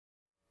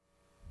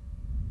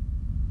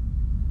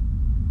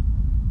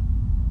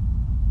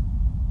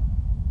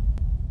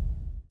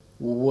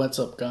What's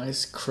up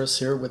guys, Chris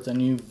here with a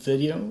new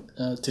video.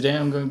 Today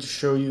I'm going to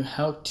show you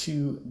how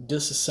to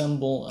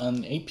disassemble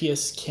an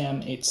APS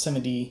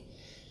CAM870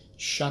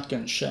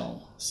 shotgun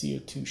shell,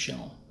 CO2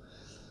 shell.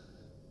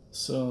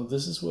 So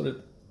this is what it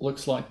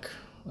looks like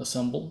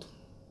assembled.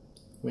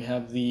 We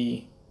have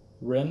the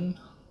rim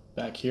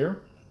back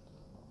here.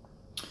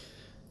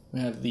 We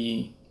have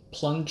the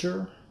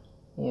plunger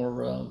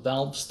or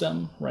valve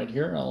stem right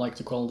here. I like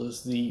to call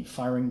this the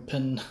firing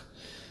pin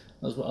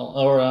as well,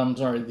 or I'm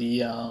sorry,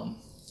 the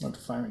not the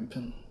firing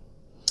pin.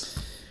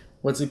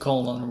 What's it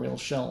called on a real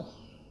shell?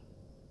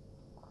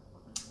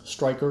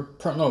 Striker?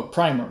 Primer.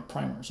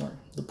 Sorry,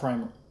 the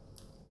primer.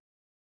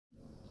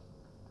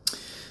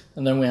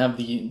 And then we have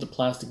the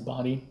plastic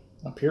body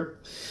up here.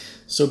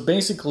 So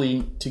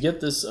basically, to get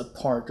this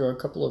apart, there are a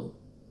couple of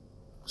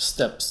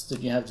steps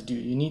that you have to do.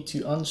 You need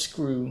to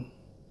unscrew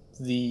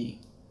the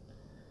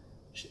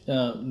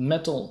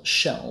metal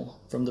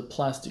shell from the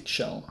plastic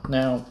shell.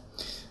 Now,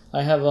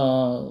 I have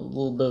a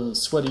little bit of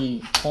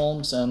sweaty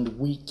palms and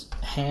weak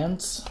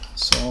hands,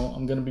 so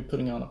I'm going to be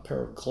putting on a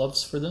pair of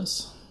gloves for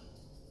this.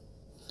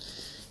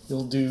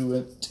 You'll do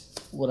it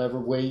whatever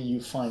way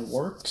you find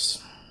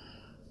works.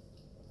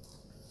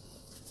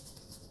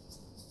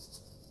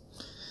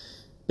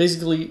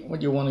 Basically,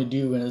 what you want to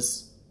do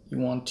is you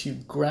want to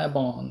grab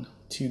on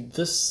to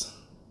this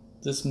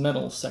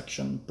metal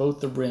section, both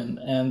the rim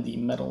and the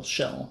metal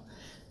shell,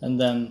 and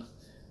then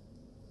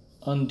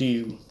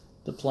undo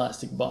the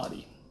plastic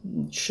body.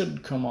 It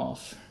should come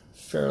off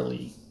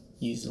fairly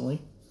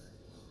easily.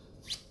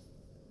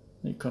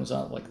 It comes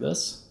out like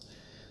this,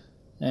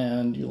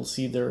 and you'll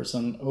see there's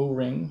an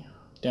O-ring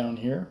down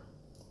here,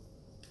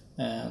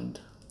 and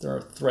there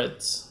are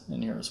threads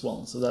in here as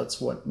well. So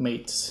that's what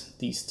mates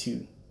these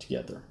two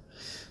together.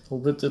 We'll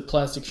put the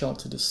plastic shell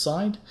to the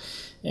side,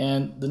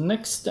 and the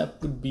next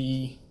step would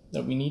be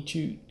that we need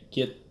to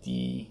get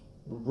the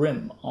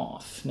rim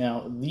off.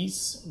 Now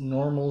these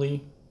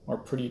normally are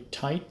pretty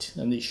tight,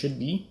 and they should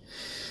be.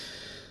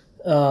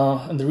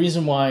 And the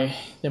reason why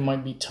they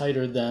might be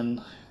tighter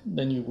than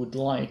you would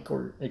like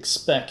or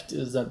expect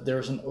is that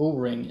there's an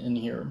O-ring in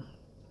here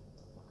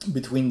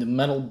between the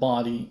metal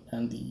body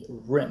and the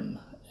rim,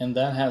 and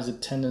that has a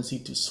tendency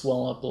to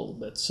swell up a little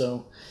bit.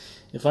 So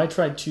if I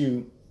try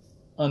to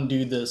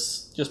undo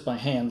this just by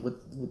hand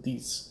with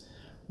these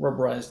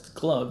rubberized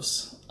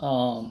gloves,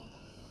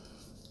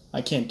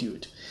 I can't do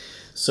it.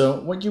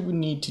 So what you would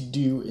need to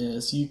do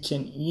is you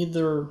can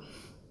either,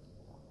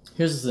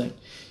 here's the thing,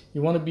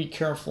 you want to be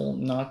careful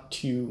not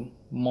to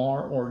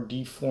mar or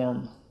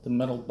deform the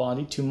metal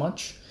body too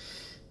much,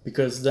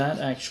 because that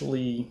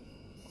actually,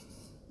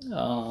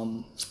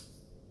 you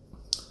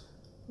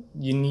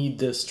need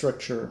the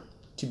structure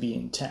to be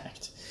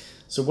intact.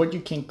 So what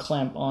you can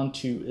clamp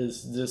onto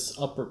is this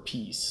upper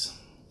piece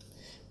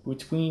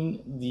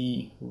between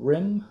the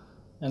rim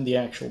and the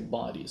actual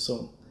body.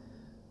 So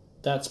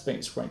that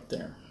space right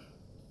there.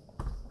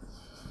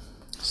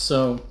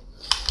 So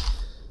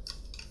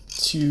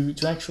to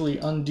actually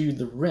undo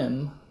the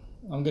rim,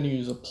 I'm going to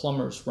use a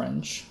plumber's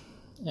wrench,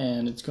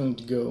 and it's going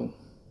to go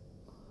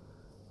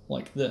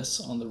like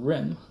this on the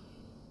rim,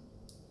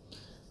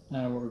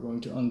 and we're going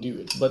to undo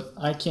it. But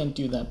I can't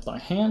do that by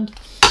hand,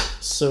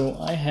 so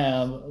I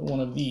have one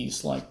of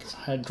these like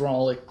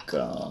hydraulic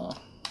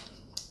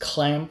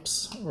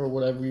clamps or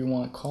whatever you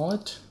want to call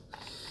it,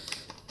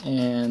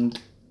 and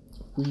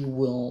we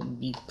will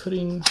be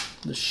putting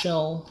the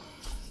shell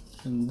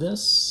in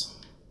this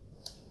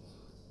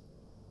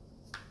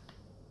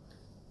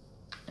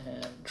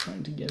and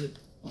trying to get it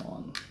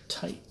on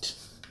tight.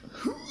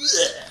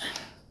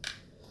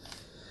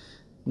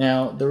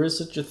 Now there is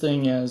such a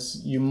thing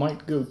as you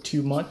might go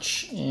too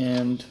much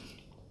and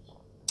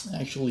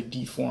actually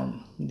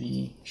deform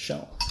the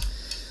shell.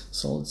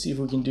 So let's see if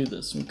we can do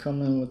this. We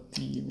come in with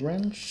the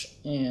wrench,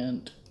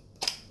 and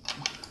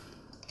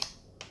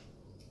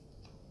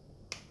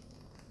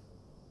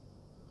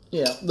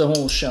yeah, the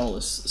whole shell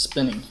is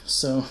spinning,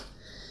 so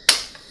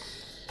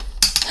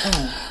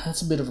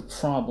that's a bit of a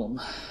problem.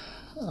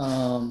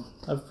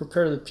 I've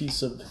prepared a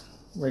piece of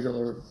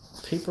regular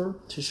paper,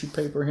 tissue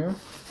paper here.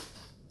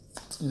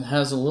 It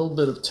has a little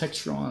bit of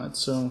texture on it,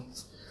 so I'm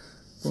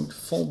going to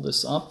fold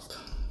this up,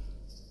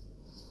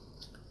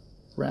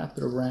 wrap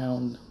it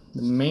around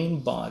the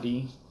main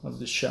body of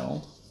the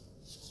shell,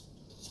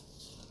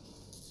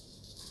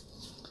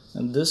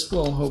 and this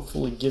will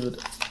hopefully give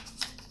it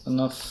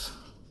enough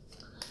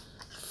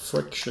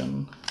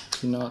friction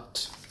to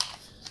not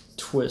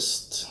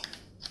twist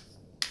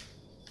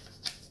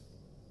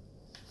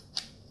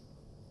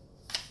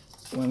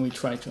when we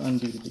try to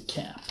undo the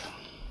cap.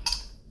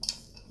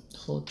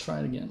 So let's try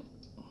it again.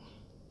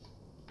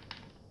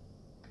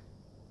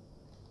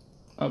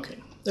 Okay,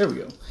 there we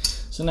go.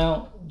 So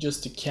now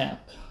just the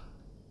cap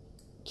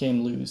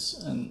came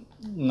loose and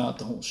not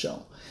the whole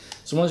shell.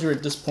 So once you're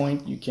at this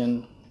point, you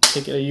can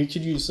take it. You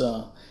could use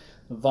a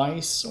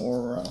vise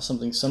or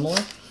something similar.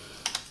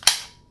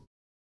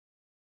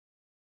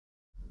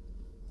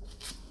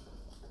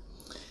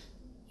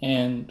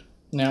 And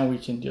now we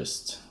can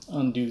just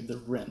undo the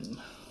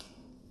rim.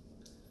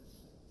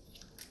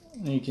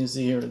 And you can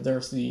see here,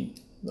 there's the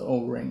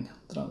O-ring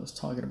that I was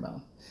talking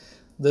about.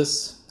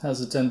 This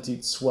has a tendency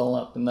to swell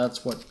up, and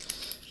that's what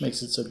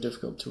makes it so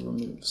difficult to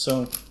remove.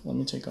 So let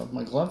me take off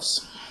my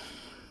gloves.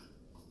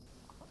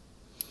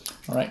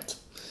 All right,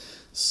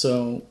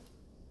 so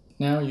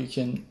now you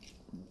can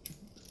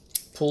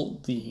pull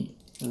the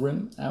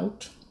rim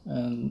out,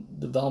 and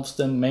the valve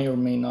stem may or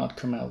may not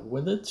come out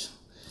with it.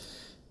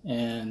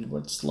 And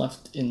what's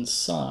left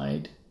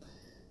inside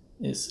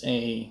is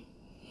a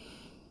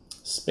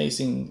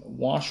spacing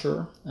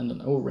washer and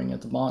an O-ring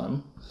at the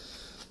bottom.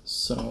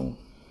 So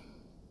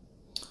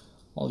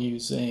I'll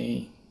use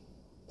a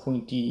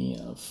pointy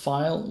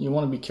file. You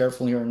want to be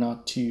careful here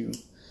not to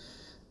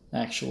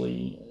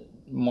actually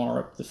mar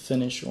up the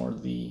finish or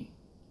the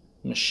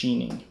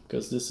machining,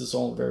 because this is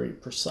all very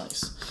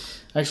precise.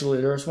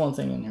 Actually, there's one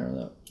thing in here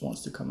that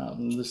wants to come out,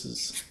 and this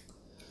is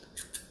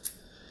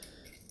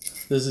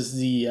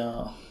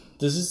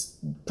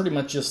pretty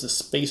much just a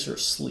spacer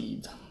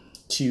sleeve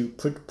to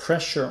put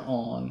pressure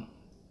on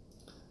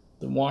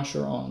the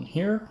washer on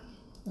here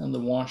and the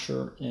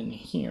washer in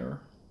here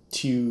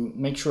to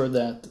make sure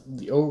that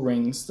the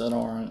O-rings that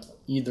are on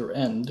either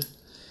end,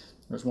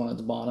 there's one at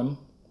the bottom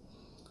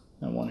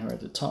and one here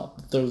at the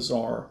top, those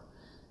are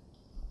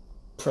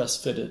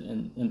press fitted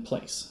in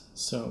place.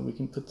 So we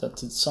can put that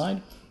to the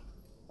side.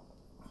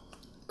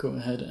 Go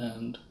ahead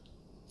and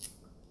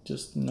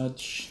just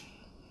nudge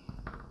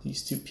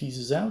these two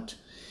pieces out.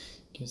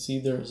 You can see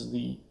there's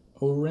the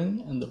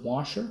O-ring and the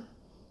washer,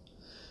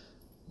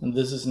 and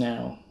this is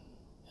now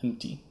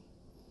empty.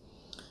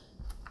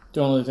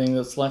 The only thing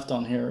that's left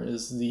on here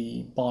is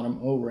the bottom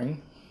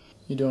O-ring.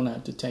 You don't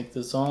have to take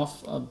this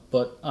off,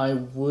 but I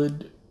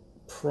would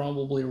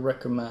probably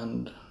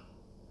recommend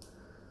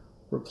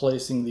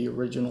replacing the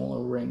original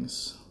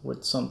O-rings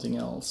with something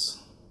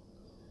else,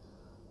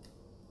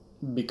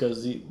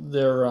 because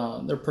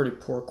they're pretty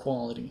poor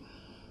quality.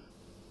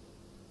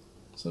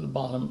 So the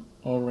bottom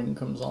O-ring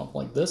comes off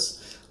like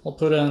this. I'll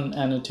put an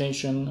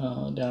annotation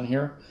down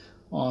here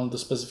on the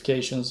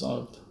specifications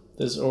of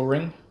this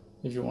O-ring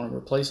if you want to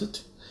replace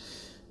it.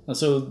 And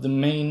so the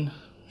main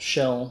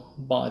shell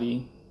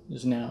body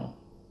is now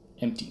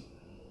empty.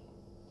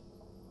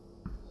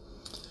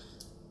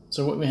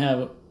 So what we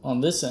have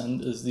on this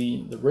end is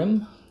the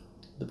rim,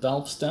 the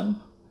valve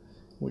stem,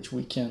 which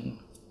we can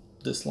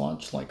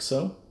dislodge like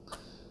so.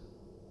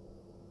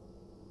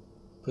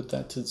 Put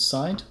that to the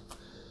side.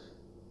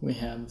 We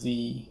have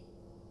the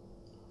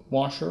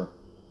washer,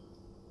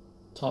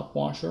 top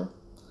washer,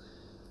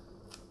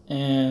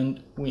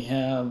 and we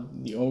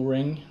have the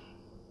O-ring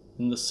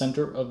in the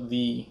center of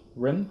the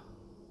rim.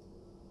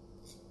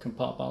 Can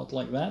pop out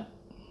like that.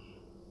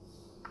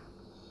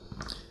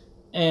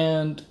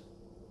 And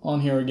on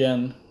here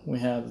again we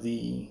have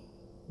the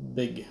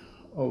big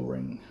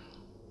O-ring.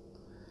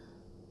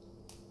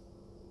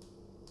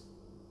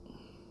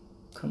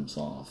 Comes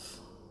off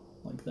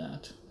like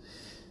that.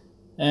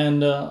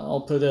 And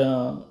I'll put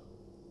a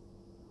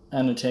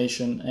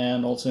annotation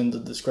and also in the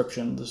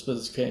description the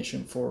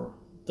specification for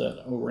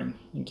that O-ring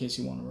in case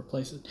you want to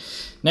replace it.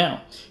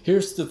 Now,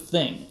 here's the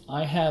thing.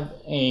 I have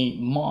a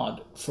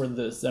mod for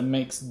this that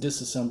makes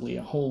disassembly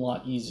a whole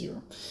lot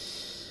easier.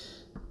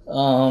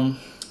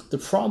 The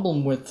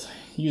problem with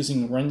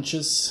using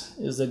wrenches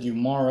is that you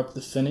mar up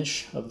the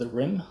finish of the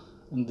rim,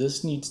 and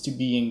this needs to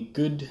be in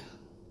good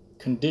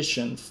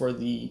condition for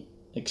the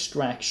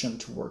extraction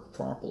to work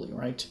properly,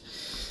 right?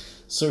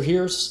 So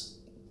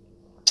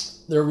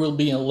there will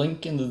be a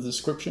link in the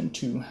description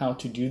to how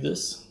to do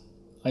this.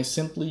 I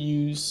simply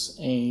use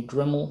a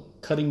Dremel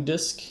cutting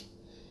disc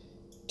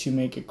to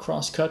make a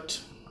cross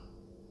cut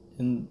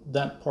in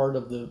that part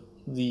of the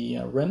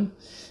rim,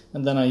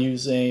 and then I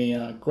use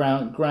a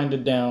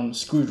grinded down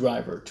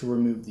screwdriver to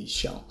remove the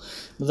shell.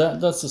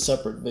 But that's a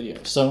separate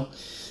video. So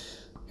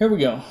here we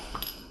go.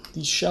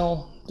 The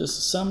shell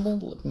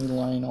disassembled. Let me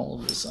line all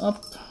of this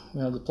up. We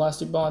have the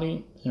plastic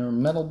body, inner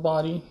metal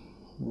body,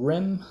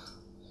 rim,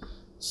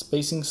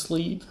 spacing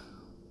sleeve,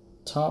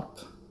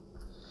 top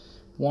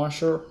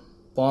washer,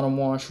 bottom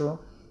washer,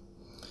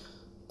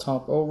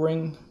 top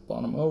O-ring,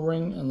 bottom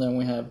O-ring, and then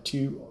we have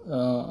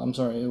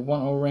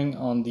one O-ring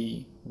on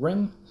the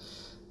rim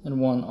and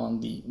one on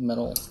the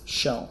metal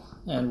shell,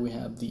 and we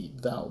have the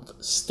valve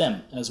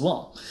stem as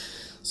well.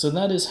 So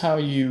that is how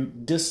you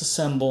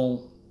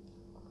disassemble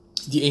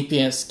the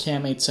APS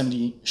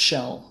CAM870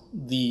 shell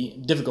the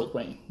difficult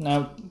way.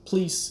 Now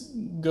please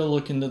go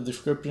look in the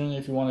description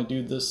if you want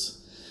to do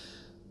this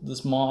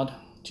mod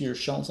to your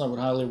shells. I would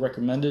highly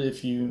recommend it.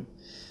 If you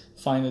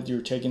find that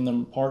you're taking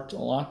them apart a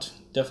lot,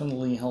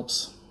 definitely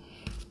helps.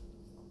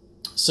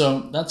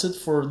 So that's it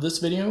for this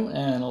video,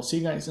 and I'll see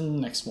you guys in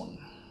the next one.